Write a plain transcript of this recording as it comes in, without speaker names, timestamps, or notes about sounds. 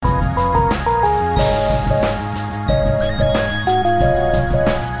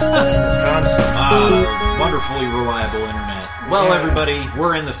extremely reliable internet. Well, everybody,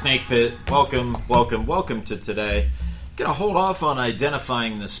 we're in the snake pit. Welcome to today. Gonna hold off on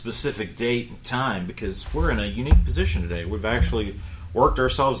identifying the specific date and time because we're in a unique position today. We've actually worked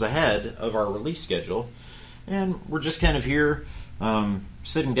ourselves ahead of our release schedule, and we're just kind of here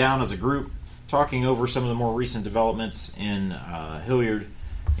sitting down as a group, talking over some of the more recent developments in Hilliard,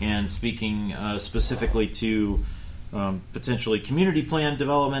 and speaking specifically to potentially community plan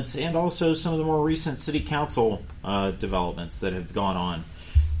developments and also some of the more recent city council developments that have gone on.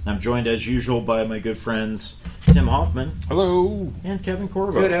 I'm joined as usual by my good friends Tim Hoffman. Hello. And Kevin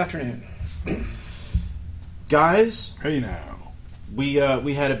Corvo. Good afternoon. Guys. Hey now. We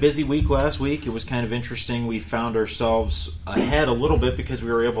had a busy week last week. It was kind of interesting. We found ourselves ahead a little bit because we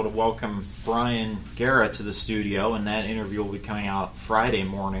were able to welcome Brian Guerra to the studio, and that interview will be coming out Friday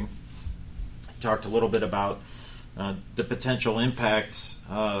morning. Talked a little bit about the potential impacts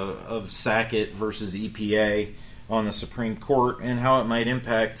of Sackett versus EPA on the Supreme Court and how it might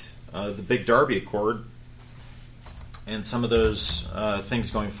impact the Big Darby Accord and some of those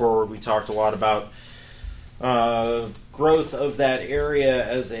things going forward. We talked a lot about growth of that area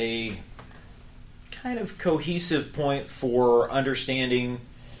as a kind of cohesive point for understanding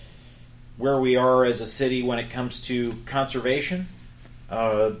where we are as a city when it comes to conservation.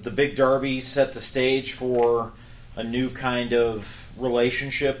 The Big Darby set the stage for a new kind of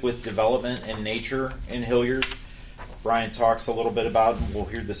relationship with development and nature in Hilliard. Brian talks a little bit about, and we'll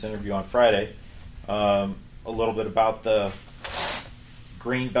hear this interview on Friday, a little bit about the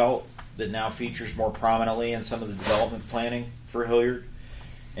green belt that now features more prominently in some of the development planning for Hilliard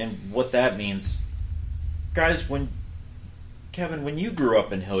and what that means. Guys, Kevin, when you grew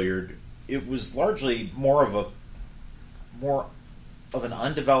up in Hilliard, it was largely more of an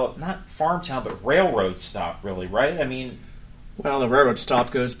undeveloped, not farm town, but railroad stop, really, right? I mean... Well, the railroad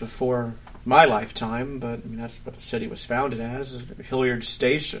stop goes before my lifetime, but I mean, that's what the city was founded as, Hilliard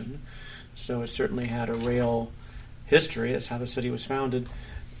Station. So it certainly had a rail history. That's how the city was founded.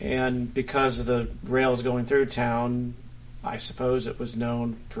 And because of the rails going through town, I suppose it was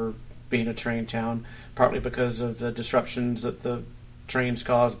known for being a train town, partly because of the disruptions that the trains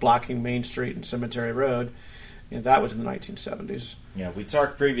caused blocking Main Street and Cemetery Road. And that was in the 1970s. Yeah, we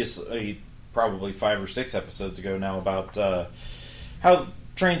talked previously, probably 5 or 6 episodes ago now, about how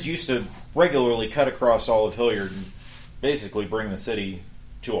trains used to regularly cut across all of Hilliard and basically bring the city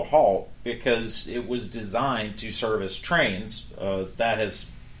to a halt because it was designed to service trains. That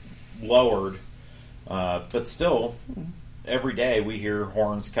has lowered, but still, every day we hear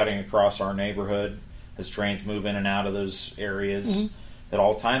horns cutting across our neighborhood as trains move in and out of those areas at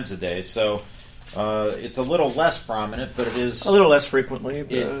all times of day. So it's a little less prominent, but it is... A little less frequently.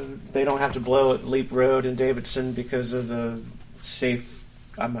 They don't have to blow at Leap Road in Davidson because of the safe...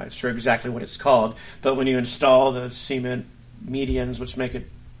 I'm not sure exactly what it's called, but when you install the cement medians, which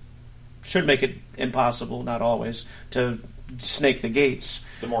should make it impossible, not always, to snake the gates.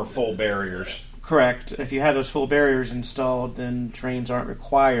 The more full barriers. Correct. If you have those full barriers installed, then trains aren't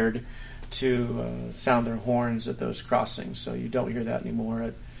required to sound their horns at those crossings. So you don't hear that anymore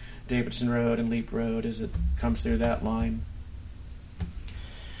at Davidson Road and Leap Road as it comes through that line.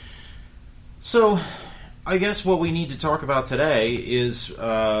 So, I guess what we need to talk about today is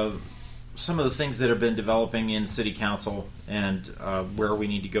some of the things that have been developing in City Council and where we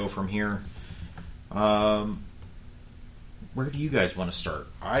need to go from here. Where do you guys want to start?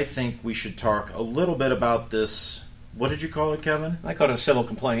 I think we should talk a little bit about this. What did you call it, Kevin? I call it a civil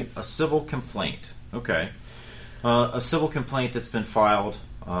complaint. A civil complaint. Okay. A civil complaint that's been filed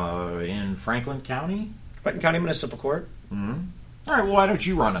in Franklin County? Franklin County Municipal Court. Mm-hmm. All right, well, why don't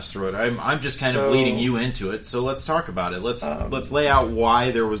you run us through it? I'm just kind of leading you into it, so let's talk about it. Let's lay out why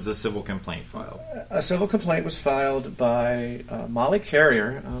there was a civil complaint filed. A civil complaint was filed by Molly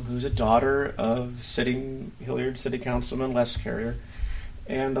Carrier, who's a daughter of Hilliard City Councilman Les Carrier,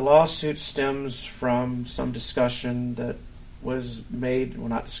 and the lawsuit stems from some discussion that was made, well,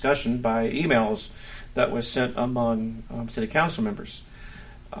 not discussion, by emails that was sent among city council members.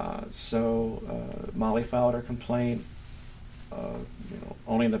 Molly filed her complaint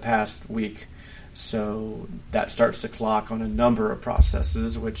only in the past week. So that starts the clock on a number of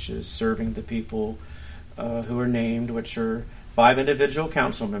processes, which is serving the people who are named, which are 5 individual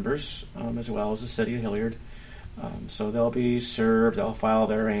council members, as well as the city of Hilliard. So they'll be served, they'll file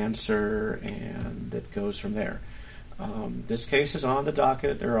their answer, and it goes from there. This case is on the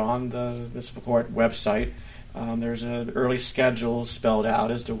docket. They're on the municipal court website. There's an early schedule spelled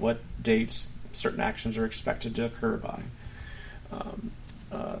out as to what dates certain actions are expected to occur by.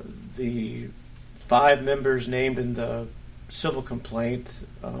 The 5 members named in the civil complaint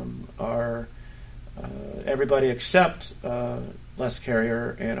are everybody except Les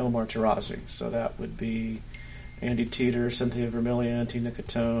Carrier and Omar Tarazi. So that would be Andy Teeter, Cynthia Vermillion, Tina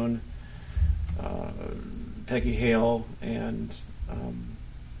Catone, Peggy Hale, and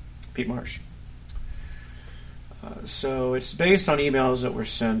Pete Marsh. So it's based on emails that were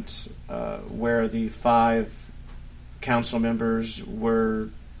sent where the 5 council members were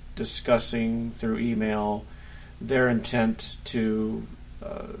discussing through email their intent to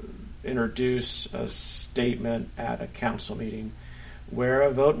introduce a statement at a council meeting where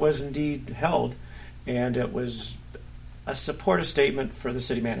a vote was indeed held, and it was a supportive statement for the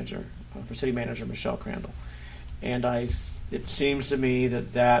city manager, Michelle Crandall. And it seems to me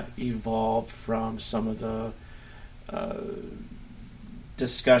that evolved from some of the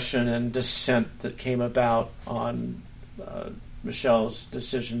discussion and dissent that came about on Michelle's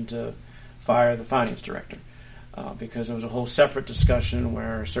decision to fire the finance director. Because there was a whole separate discussion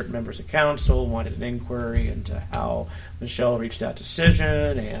where certain members of council wanted an inquiry into how Michelle reached that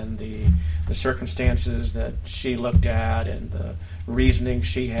decision and the circumstances that she looked at and the reasoning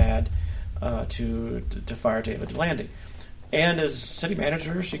she had to fire David DeLandy. And as city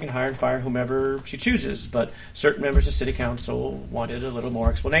manager, she can hire and fire whomever she chooses, but certain members of city council wanted a little more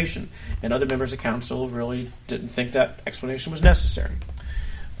explanation, and other members of council really didn't think that explanation was necessary.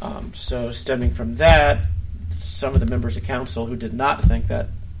 So stemming from that, some of the members of council who did not think that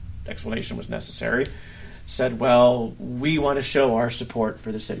explanation was necessary said, well, we want to show our support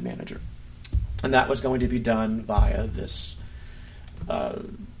for the city manager. And that was going to be done via this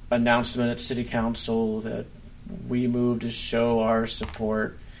announcement at city council that we moved to show our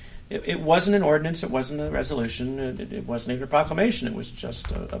support. It wasn't an ordinance, it wasn't a resolution, it wasn't even a proclamation, it was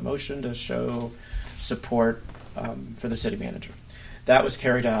just a motion to show support for the city manager. That was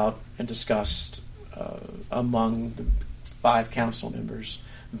carried out and discussed among the 5 council members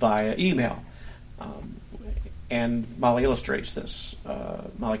via email. And Molly illustrates this.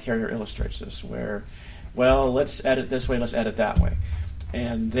 Molly Carrier illustrates this, where, well, let's edit this way, let's edit that way.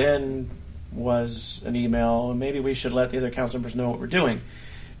 And then was an email, maybe we should let the other council members know what we're doing.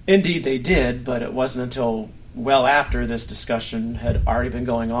 Indeed, they did, but it wasn't until well after this discussion had already been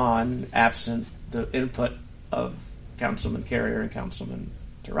going on, absent the input of Councilman Carrier and Councilman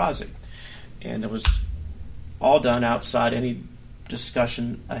Tarazi. And it was all done outside any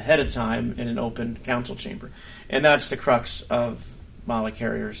discussion ahead of time in an open council chamber. And that's the crux of Molly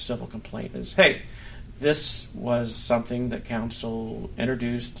Carrier's civil complaint is, hey, this was something that council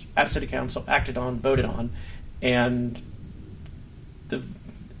introduced at city council, acted on, voted on, and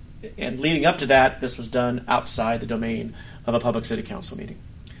leading up to that, this was done outside the domain of a public city council meeting.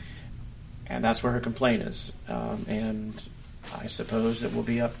 And that's where her complaint is. And I suppose it will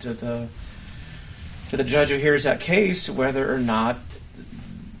be up to the judge who hears that case whether or not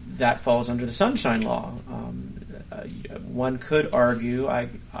that falls under the Sunshine Law. One could argue, I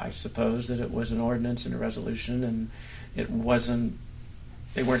suppose, that it was an ordinance and a resolution, and it wasn't.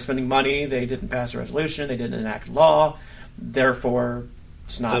 They weren't spending money. They didn't pass a resolution. They didn't enact law. Therefore,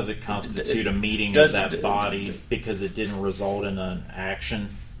 it's not. Does it constitute a meeting of that body because it didn't result in an action?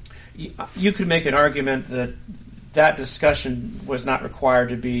 You could make an argument that discussion was not required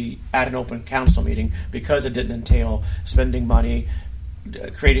to be at an open council meeting because it didn't entail spending money,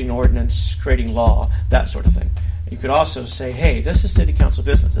 creating an ordinance, creating law, that sort of thing. You could also say, hey, this is city council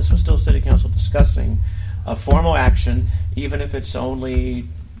business. This was still city council discussing a formal action, even if it's only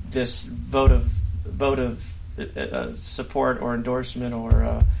this vote of support or endorsement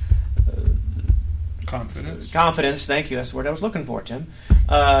or Confidence. Thank you. That's the word I was looking for, Tim.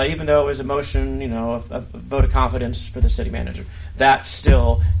 Even though it was a motion, a vote of confidence for the city manager, that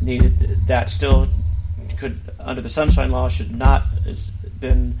still could, under the Sunshine Law, should not have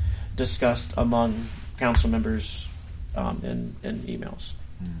been discussed among council members in emails.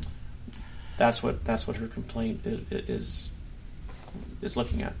 That's what her complaint is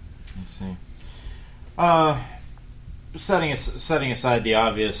looking at. Let's see. Setting aside the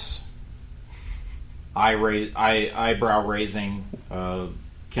obvious eyebrow raising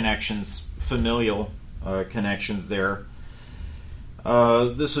connections, familial connections there.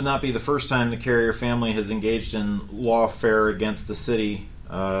 This would not be the first time the Carrier family has engaged in lawfare against the city.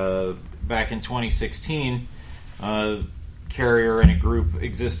 Back in 2016, Carrier and a group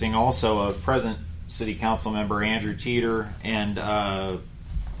existing also of present city council member Andrew Teeter and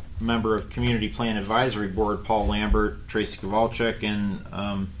member of Community Plan Advisory Board Paul Lambert, Tracy Kowalczyk,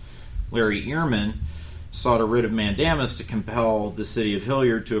 and Larry Ehrman sought a writ of mandamus to compel the city of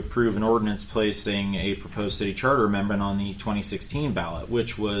Hilliard to approve an ordinance placing a proposed city charter amendment on the 2016 ballot,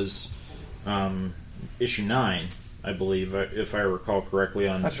 which was issue 9, I believe, if I recall correctly,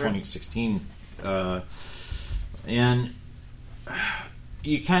 on the 2016 And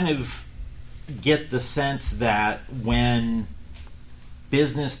you kind of get the sense that when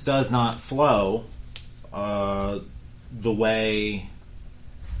business does not flow the way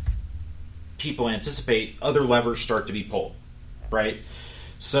people anticipate, other levers start to be pulled, right?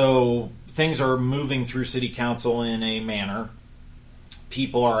 So things are moving through city council in a manner.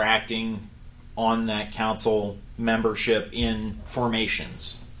 People are acting on that council membership in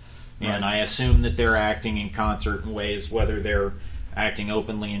formations. And I assume that they're acting in concert in ways, whether they're acting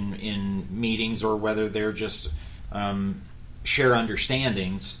openly in meetings or whether they're just share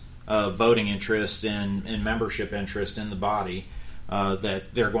understandings of voting interest and membership interest in the body,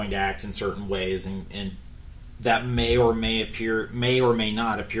 that they're going to act in certain ways, and that may or may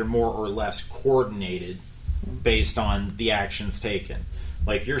not appear more or less coordinated based on the actions taken.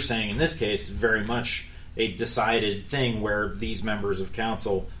 Like you're saying, in this case, very much a decided thing where these members of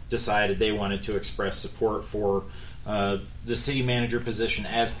council decided they wanted to express support for the city manager position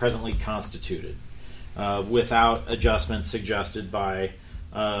as presently constituted, without adjustments suggested by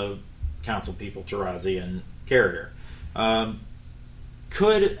council people Tarazi and Carrier.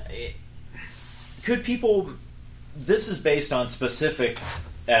 Could people? This is based on specific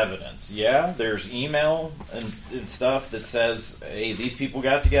evidence. Yeah, there's email and stuff that says, hey, these people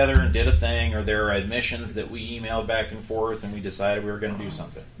got together and did a thing, or there are admissions that we emailed back and forth and we decided we were going to do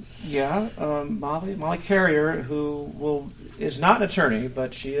something. Yeah, Molly Carrier, who is not an attorney,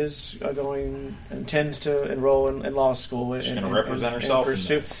 but she is intends to enroll in law school. She's going to represent herself in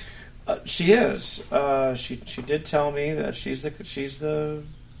this. She is. She did tell me that she's the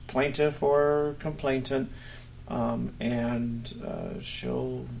plaintiff or complainant, and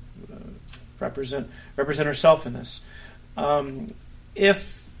she'll represent herself in this. And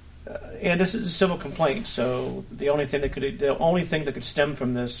this is a civil complaint, so the only thing that could stem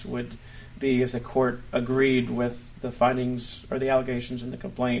from this would be if the court agreed with the findings or the allegations in the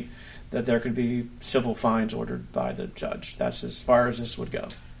complaint, that there could be civil fines ordered by the judge. That's as far as this would go. I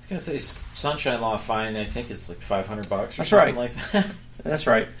was going to say sunshine law fine. I think it's like $500 or That's something right. like that. That's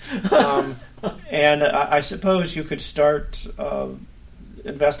right. And I suppose you could start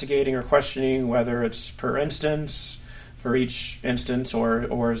investigating or questioning whether it's per instance, for each instance,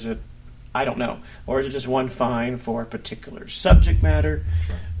 or is it, I don't know, or is it just one fine for a particular subject matter?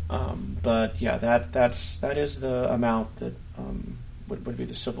 Sure. But yeah, that is the amount that would be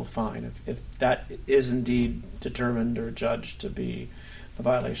the civil fine if that is indeed determined or judged to be a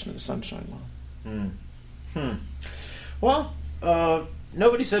violation of the sunshine law. Well,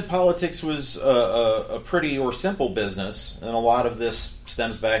 nobody said politics was a pretty or simple business, and a lot of this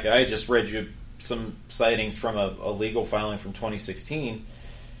stems back. I just read you some sightings from a legal filing from 2016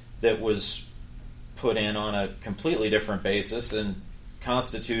 that was put in on a completely different basis and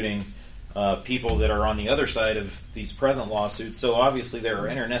constituting people that are on the other side of these present lawsuits. So obviously there are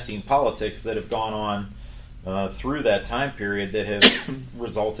internecine politics that have gone on through that time period that have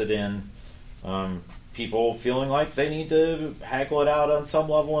resulted in people feeling like they need to haggle it out on some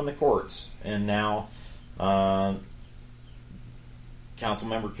level in the courts. And now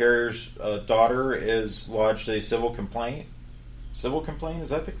Councilmember Carrier's daughter has lodged a civil complaint. Civil complaint, is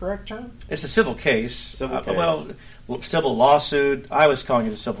that the correct term? It's a civil case. Civil case. Well, civil lawsuit. I was calling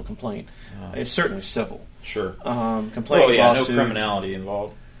it a civil complaint. It's certainly civil. Sure. Complaint, well, yeah, lawsuit. no criminality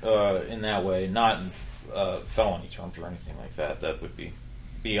involved in that way, not in felony terms or anything like that. That would be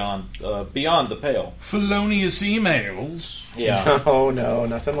beyond the pale. Felonious emails. Yeah. Oh no,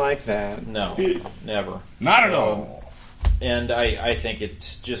 nothing like that. No, never. Not at all. And I think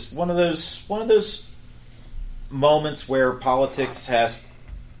it's just one of those moments where politics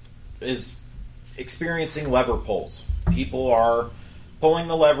is experiencing lever pulls. People are pulling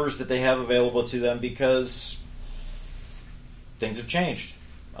the levers that they have available to them because things have changed.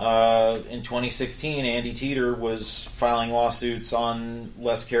 In 2016, Andy Teeter was filing lawsuits on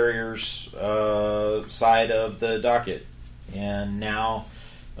Les Carrier's side of the docket. And now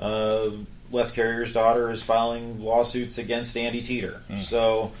Les Carrier's daughter is filing lawsuits against Andy Teeter.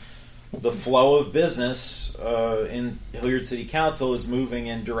 So the flow of business in Hilliard City Council is moving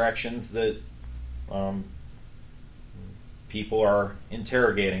in directions that people are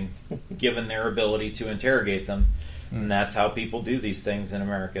interrogating, given their ability to interrogate them. And that's how people do these things in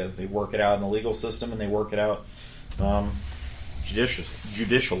America. They work it out in the legal system, and they work it out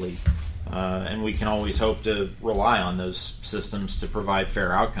judicially. And we can always hope to rely on those systems to provide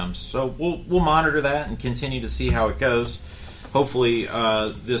fair outcomes. So we'll monitor that and continue to see how it goes. Hopefully,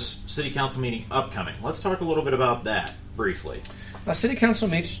 this city council meeting upcoming. Let's talk a little bit about that briefly. City council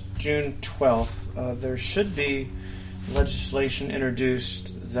meets June 12th. There should be legislation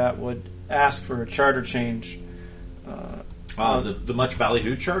introduced that would asked for a charter change. The much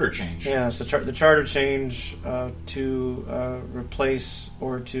ballyhooed charter change. Yes, the charter change to replace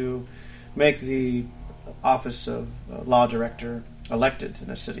or to make the office of law director elected in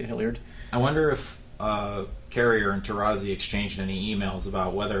the city of Hilliard. I wonder if Carrier and Tarazi exchanged any emails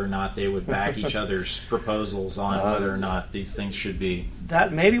about whether or not they would back each other's proposals on whether or not these things should be.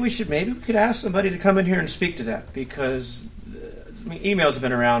 That maybe we could ask somebody to come in here and speak to that, because emails have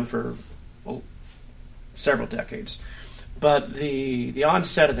been around for several decades. But the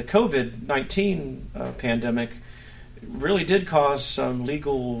onset of the COVID-19 pandemic really did cause some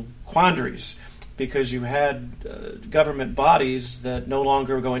legal quandaries, because you had government bodies that no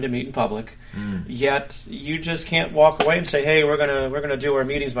longer were going to meet in public. Yet you just can't walk away and say, "Hey, we're gonna do our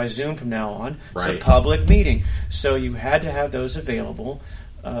meetings by Zoom from now on." Right. It's a public meeting, so you had to have those available,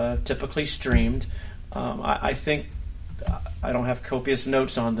 typically streamed. I think. I don't have copious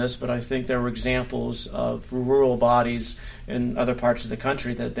notes on this, but I think there were examples of rural bodies in other parts of the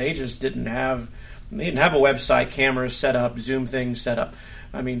country that they just didn't have. They didn't have a website, cameras set up, Zoom things set up.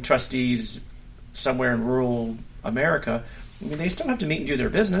 I mean, trustees somewhere in rural America, they still have to meet and do their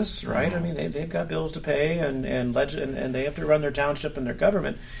business, right? I mean, they've got bills to pay and they have to run their township and their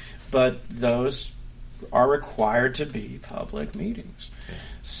government, but those are required to be public meetings.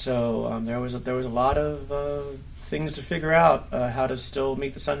 So there was a lot of things to figure out how to still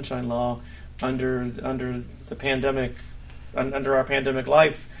meet the Sunshine Law under the pandemic, under our pandemic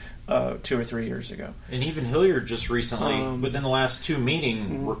life 2 or 3 years ago. And even Hilliard just recently, within the last 2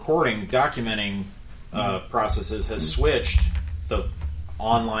 meeting recording, documenting processes, has switched the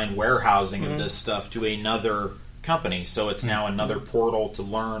online warehousing of this stuff to another company. So it's now another portal to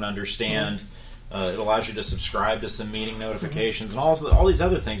learn, understand. It allows you to subscribe to some meeting notifications and all these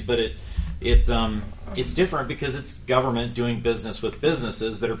other things, but it's different because it's government doing business with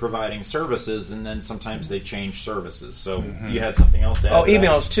businesses that are providing services, and then sometimes they change services. So you had something else to add? Oh,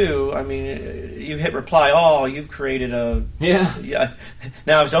 emails too. I mean, you hit reply all. You've created a yeah.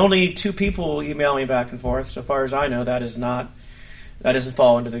 Now, if there's only 2 people emailing back and forth, so far as I know, that doesn't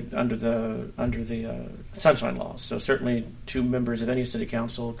fall under the Sunshine Laws. So certainly 2 members of any city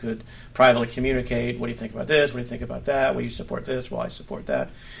council could privately communicate. What do you think about this? What do you think about that? Will you support this? Will I support that?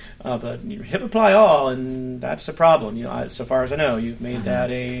 But you hit reply all, and that's a problem. So far as I know, you've made that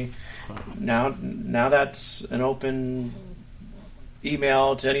now that's an open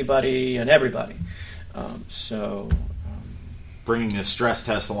email to anybody and everybody. Bringing a stress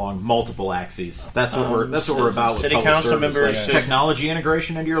test along multiple axes. That's what we're about with city public council service. members. Technology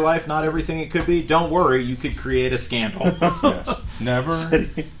integration into your life, not everything it could be. Don't worry, you could create a scandal. Yes. Never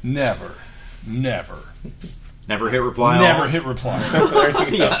hit reply all. Never hit reply. There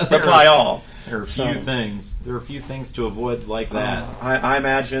you go. Reply all. There are a few things. There are a few things to avoid like that. I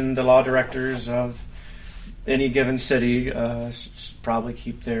imagine the law directors of any given city probably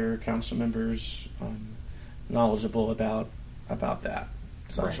keep their council members knowledgeable about that,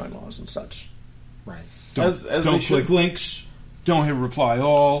 sunshine laws and such. Right. Don't click links. Don't hit reply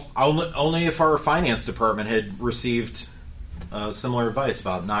all. Only if our finance department had received similar advice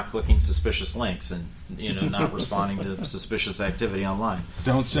about not clicking suspicious links and not responding to suspicious activity online.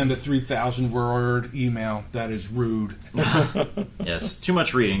 Don't send a 3,000-word email. That is rude. Yes, too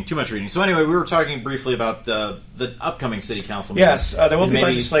much reading. So anyway, we were talking briefly about the upcoming city council meeting. Yes, there will be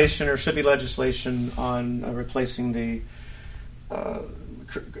legislation, or should be legislation, on replacing the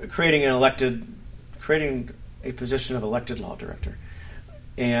creating a position of elected law director.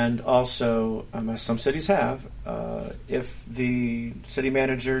 And also, as some cities have, if the city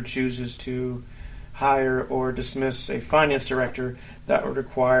manager chooses to hire or dismiss a finance director, that would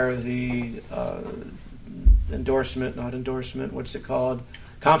require the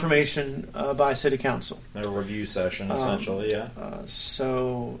confirmation by city council. A review session, essentially, yeah.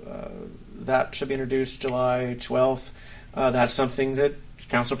 So that should be introduced July 12th. That's something that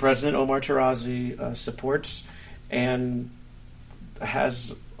Council President Omar Tarazi supports and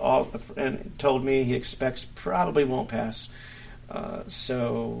told me he expects probably won't pass.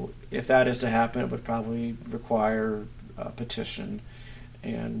 So if that is to happen, it would probably require a petition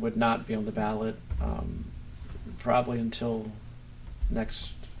and would not be on the ballot probably until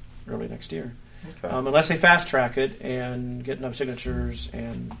early next year. Okay. Unless they fast track it and get enough signatures,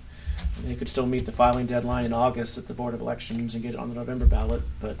 and they could still meet the filing deadline in August at the Board of Elections and get it on the November ballot.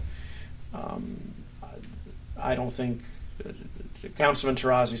 But I don't think Councilman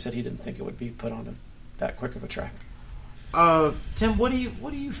Tarazi said he didn't think it would be put on that quick of a track. Tim, what do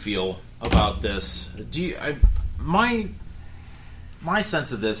you feel about this? My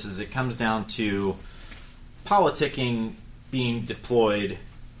sense of this is it comes down to politicking being deployed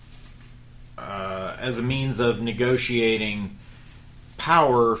as a means of negotiating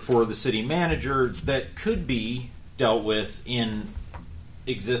power for the city manager that could be dealt with in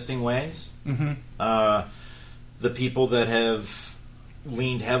existing ways. Mm-hmm. The people that have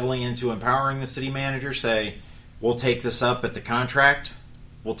leaned heavily into empowering the city manager say, we'll take this up at the contract.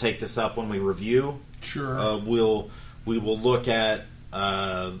 We'll take this up when we review. Sure. We will look at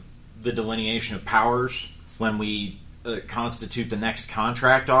the delineation of powers when we constitute the next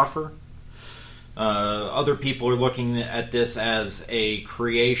contract offer. Other people are looking at this as a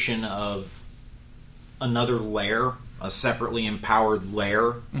creation of another layer, a separately empowered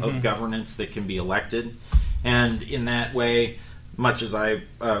layer of governance that can be elected. And in that way, much as I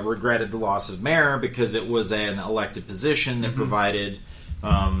regretted the loss of mayor because it was an elected position that provided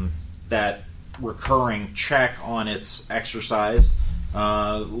that recurring check on its exercise,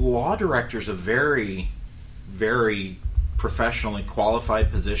 law director is a very, very professionally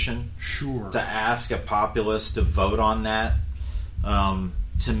qualified position. Sure. To ask a populace to vote on that,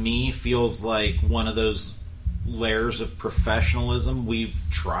 to me, feels like one of those layers of professionalism we've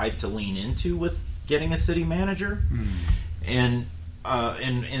tried to lean into with getting a city manager. And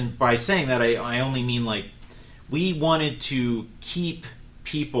by saying that, I only mean like we wanted to keep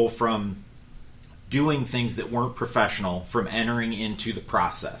people from doing things that weren't professional from entering into the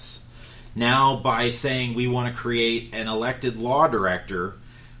process. Now, by saying we want to create an elected law director,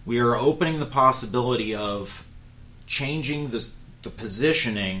 we are opening the possibility of changing the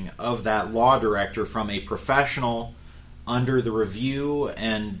positioning of that law director from a professional under the review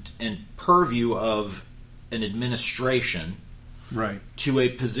and purview of an administration, right, to a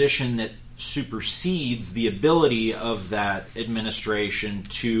position that supersedes the ability of that administration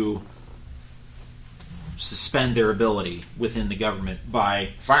to suspend their ability within the government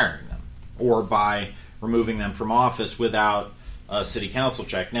by firing them or by removing them from office without a city council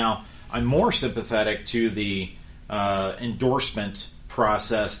check. Now, I'm more sympathetic to the endorsement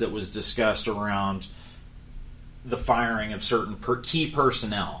process that was discussed around the firing of certain key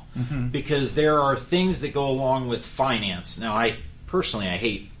personnel, because there are things that go along with finance. Now, I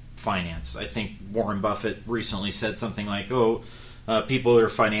hate finance. I think Warren Buffett recently said something like, people that are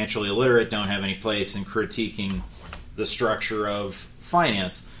financially illiterate don't have any place in critiquing the structure of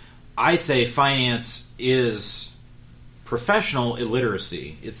finance. I say finance is professional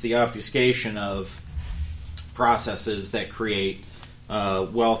illiteracy. It's the obfuscation of processes that create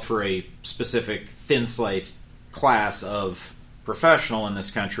wealth for a specific thin-sliced class of professional in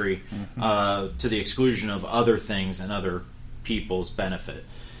this country, to the exclusion of other things and other people's benefit.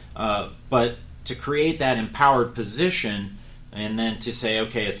 But to create that empowered position and then to say,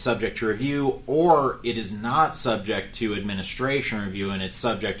 okay, it's subject to review, or it is not subject to administration review and it's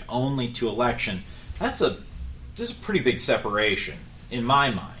subject only to election, there's a pretty big separation in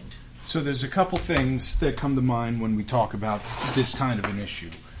my mind. So there's a couple things that come to mind when we talk about this kind of an issue.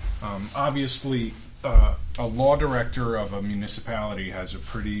 Obviously, a law director of a municipality has a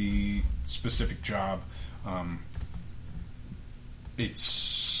pretty specific job.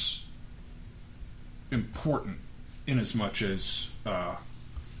 It's important in as much as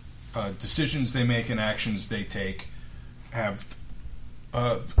decisions they make and actions they take have,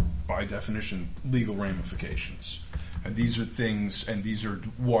 by definition, legal ramifications. And these are things, and these are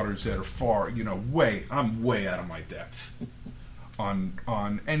waters that are far, I'm way out of my depth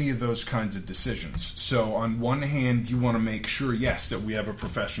on any of those kinds of decisions. So on one hand, you want to make sure, yes, that we have a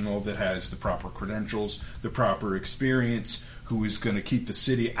professional that has the proper credentials, the proper experience, who is going to keep the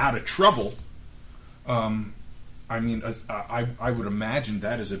city out of trouble. I would imagine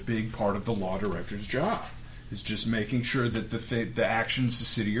that is a big part of the law director's job, is just making sure that the actions the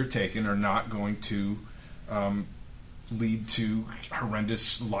city are taking are not going to lead to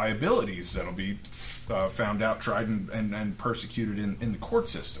horrendous liabilities that'll be found out, tried, and persecuted in the court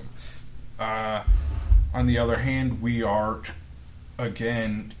system. On the other hand, we are,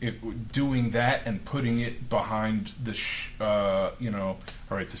 again, doing that and putting it behind all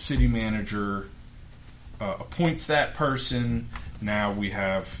right, the city manager appoints that person. Now we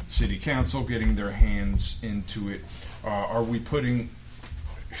have city council getting their hands into it. Are we putting...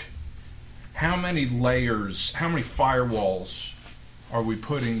 How many layers, how many firewalls are we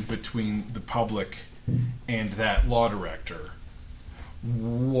putting between the public and that law director?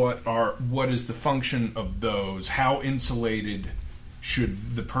 What is the function of those? How insulated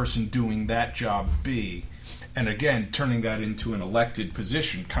should the person doing that job be? And again, turning that into an elected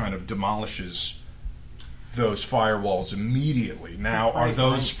position kind of demolishes those firewalls immediately. Now, are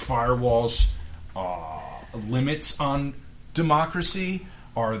those firewalls limits on democracy?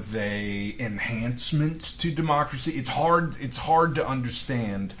 Are they enhancements to democracy? It's hard to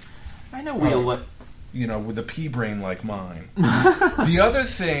understand I know we with a pea brain like mine. The other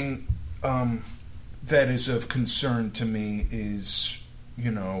thing that is of concern to me is,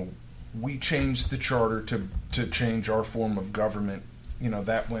 we changed the charter to change our form of government.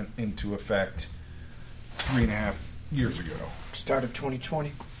 That went into effect 3.5 years ago. Start of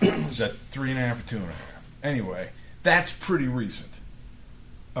 2020. Is that 3.5 or 2.5? Anyway, that's pretty recent.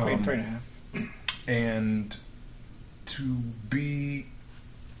 3.5. And to be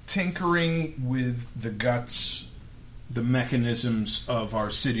tinkering with the guts, the mechanisms of our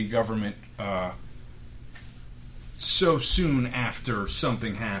city government so soon after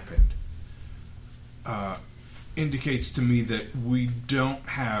something happened indicates to me that we don't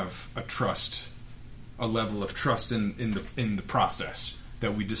have a level of trust in the process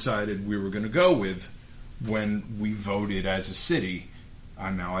that we decided we were going to go with when we voted as a city.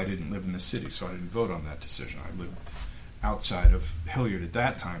 Now, I didn't live in the city, so I didn't vote on that decision. I lived outside of Hilliard at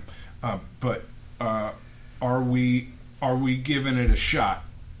that time. But are we giving it a shot?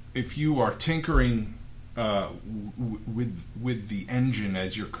 If you are tinkering with the engine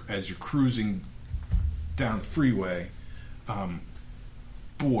as you're cruising down the freeway,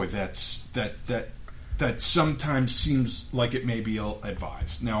 boy, that sometimes seems like it may be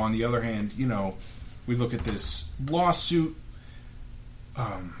ill-advised. Now, on the other hand, we look at this lawsuit,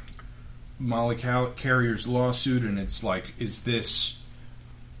 Molly Carrier's lawsuit, and it's like, is the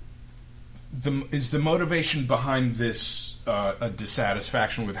motivation behind this a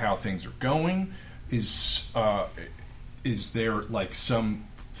dissatisfaction with how things are going? Is there some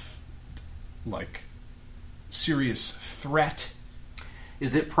serious threat?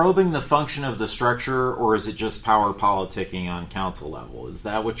 Is it probing the function of the structure, or is it just power politicking on council level? Is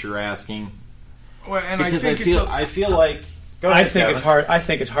that what you're asking? Well, and because I feel like it's hard. I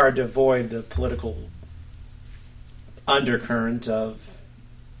think it's hard to avoid the political undercurrent of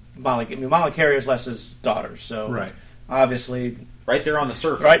Molly. I mean, Molly Carrier's Les's daughter, so right. Obviously, right there on the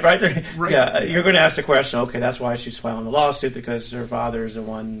surface, right there. Right. Yeah, you're going to ask the question. Okay, that's why she's filing the lawsuit, because her father is the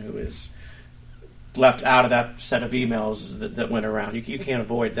one who is left out of that set of emails that went around. You can't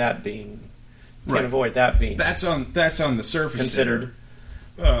avoid that being. Right. Avoid that being. That's on the surface considered.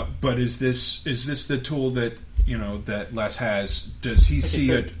 But is this the tool that that Les has? Does he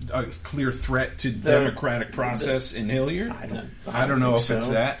see a clear threat to democratic process in Hilliard? I don't know if so. It's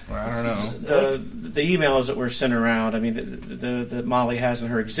that. I don't know. The emails that were sent around. I mean, the Molly has in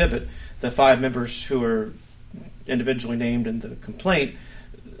her exhibit, the 5 members who are individually named in the complaint.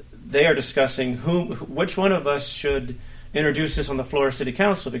 They are discussing which one of us should introduce this on the floor of City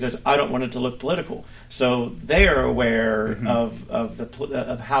Council, because I don't want it to look political. So they are aware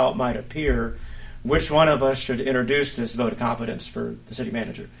of how it might appear. Which one of us should introduce this vote of confidence for the city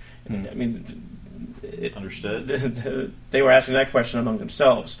manager? I mean, understood. They were asking that question among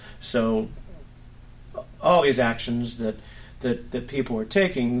themselves. So all these actions that people are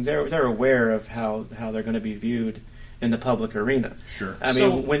taking, they're aware of how they're going to be viewed in the public arena. Sure. I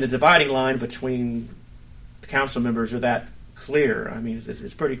mean, when the dividing line between the council members are that clear, I mean,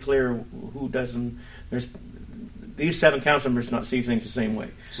 it's pretty clear who doesn't. These 7 council members do not see things the same way.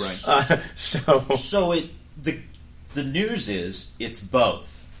 Right. So the news is it's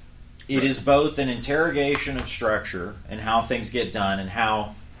both. It is both an interrogation of structure and how things get done, and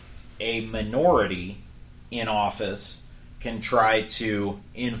how a minority in office can try to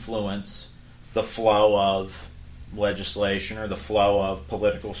influence the flow of legislation or the flow of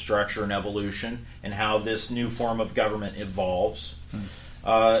political structure and evolution, and how this new form of government evolves.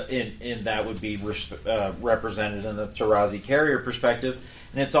 And that would be represented in the Tarazi Carrier perspective.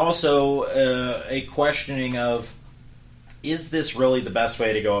 And it's also a questioning of, is this really the best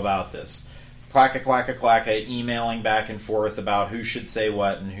way to go about this? Clacka, emailing back and forth about who should say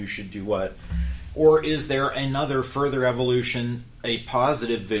what and who should do what. Or is there another further evolution, a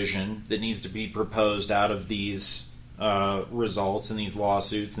positive vision that needs to be proposed out of these results and these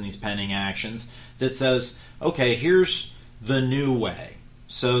lawsuits and these pending actions that says, okay, here's the new way,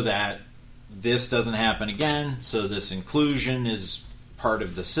 so that this doesn't happen again, so this inclusion is part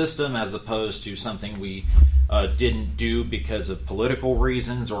of the system as opposed to something we didn't do because of political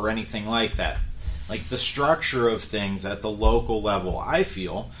reasons or anything like that. Like, the structure of things at the local level, I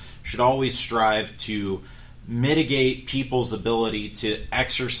feel, should always strive to mitigate people's ability to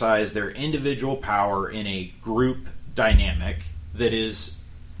exercise their individual power in a group dynamic that is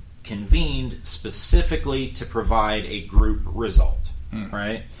convened specifically to provide a group result,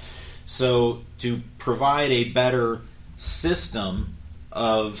 right? So to provide a better system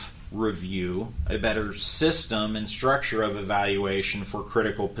of review, a better system and structure of evaluation for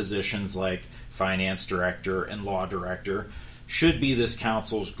critical positions like finance director and law director should be this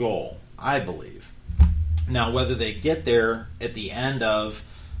council's goal, I believe. Now, whether they get there at the end of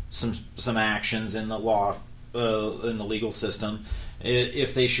some actions in the law, in the legal system,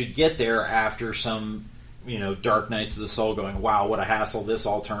 if they should get there after some, dark nights of the soul, going, wow, what a hassle this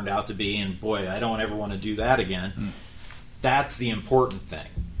all turned out to be, and boy, I don't ever want to do that again. That's the important thing.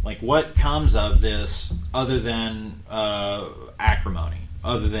 Like, what comes of this other than acrimony,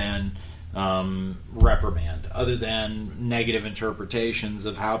 other than reprimand, other than negative interpretations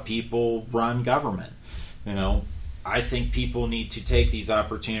of how people run government? I think people need to take these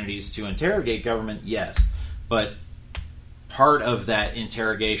opportunities to interrogate government, yes, but part of that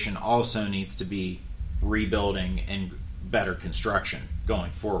interrogation also needs to be rebuilding and better construction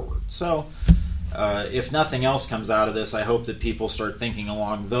going forward. So, if nothing else comes out of this, I hope that people start thinking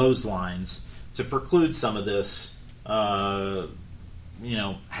along those lines to preclude some of this,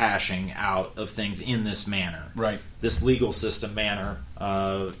 hashing out of things in this manner. Right. This legal system manner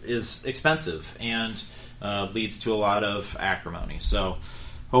is expensive and leads to a lot of acrimony. So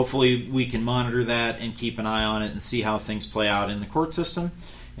hopefully we can monitor that and keep an eye on it and see how things play out in the court system.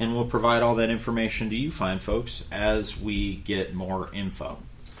 And we'll provide all that information to you fine folks as we get more info.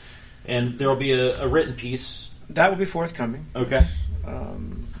 And there will be a written piece. That will be forthcoming. Okay.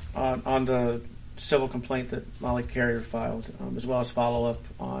 On the civil complaint that Molly Carrier filed, as well as follow-up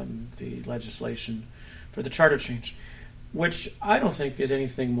on the legislation for the charter change, which I don't think is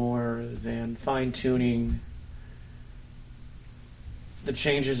anything more than fine-tuning the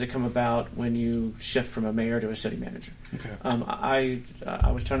changes that come about when you shift from a mayor to a city manager. Okay. I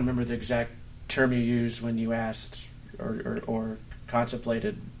was trying to remember the exact term you used when you asked or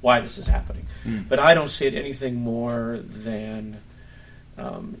contemplated why this is happening. But I don't see it anything more than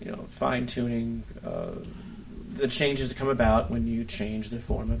fine-tuning the changes that come about when you change the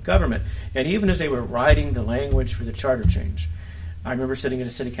form of government. And even as they were writing the language for the charter change, I remember sitting at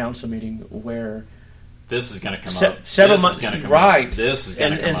a city council meeting where this is going to come up. Several months, right? This is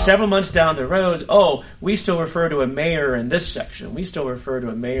going to come and up. Several months down the road, we still refer to a mayor in this section. We still refer to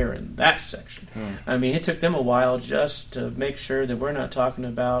a mayor in that section. I mean, it took them a while just to make sure that we're not talking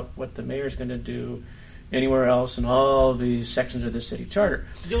about what the mayor's going to do anywhere else in all the sections of the city charter.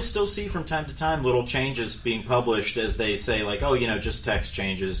 You'll still see from time to time little changes being published as they say, like, just text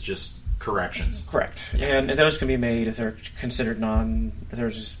changes, just corrections. Correct. Yeah. And those can be made if they're considered if they're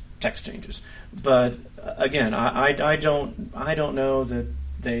just text changes. But again, I don't know that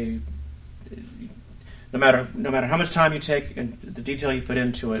they, no matter how much time you take and the detail you put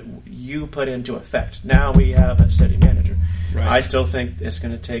into it, you put into effect. Now we have a city manager. Right. I still think it's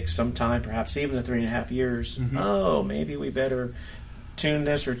going to take some time, perhaps even the 3.5 years. Maybe we better tune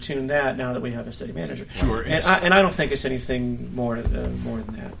this or tune that now that we have a city manager. Sure. And I don't think it's anything more than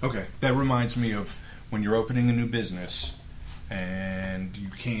that. Okay. That reminds me of when you're opening a new business and you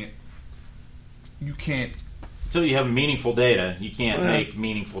can't until you have meaningful data, you can't make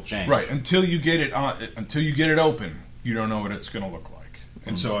meaningful change. Right. Until you get it open, you don't know what it's going to look like.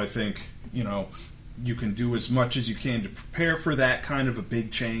 And so I think, you can do as much as you can to prepare for that kind of a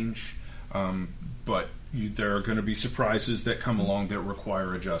big change, but there are going to be surprises that come along that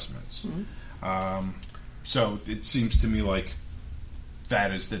require adjustments. So it seems to me like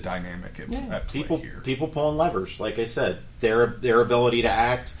that is the dynamic at play here. People pulling levers, like I said, their ability to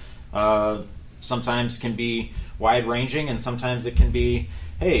act sometimes can be wide-ranging, and sometimes it can be,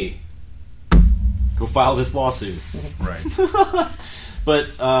 hey, go file this lawsuit. Right.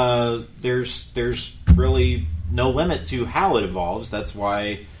 But there's really no limit to how it evolves. That's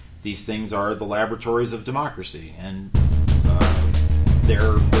why these things are the laboratories of democracy, and their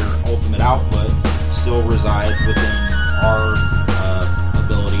ultimate output still resides within our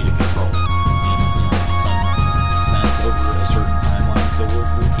ability